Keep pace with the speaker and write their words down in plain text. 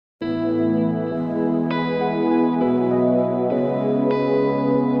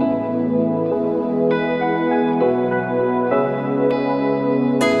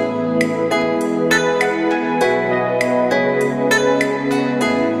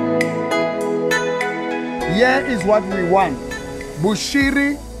here is what we want.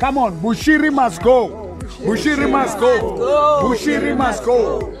 Bushiri, come on, Bushiri must go. Bushiri must go. Bushiri must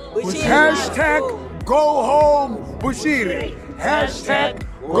go. Hashtag go home Bushiri. Hashtag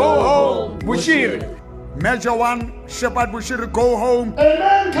go home Bushiri. Measure 1, Shepherd Bushiri, go home. A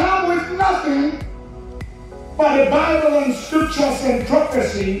man come with nothing but the Bible and scriptures and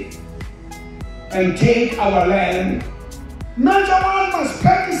prophecy and take our land. Measure 1 must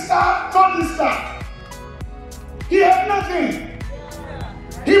pack his stuff, not his stuff. He had nothing.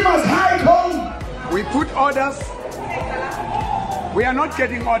 He must hide home. We put orders. We are not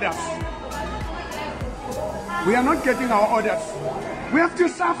getting orders. We are not getting our orders. We have to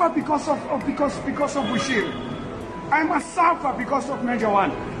suffer because of Bushiri. I must suffer because of Measure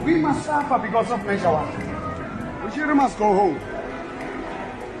 1. We must suffer because of Measure 1. Bushiri must go home.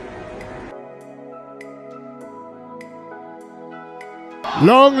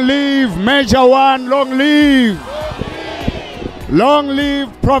 Long live Measure 1, long live. Long live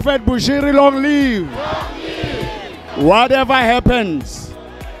Prophet Bushiri, long live. Whatever happens,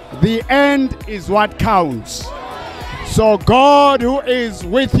 the end is what counts. So God, who is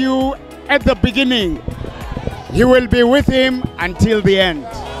with you at the beginning, He will be with him until the end.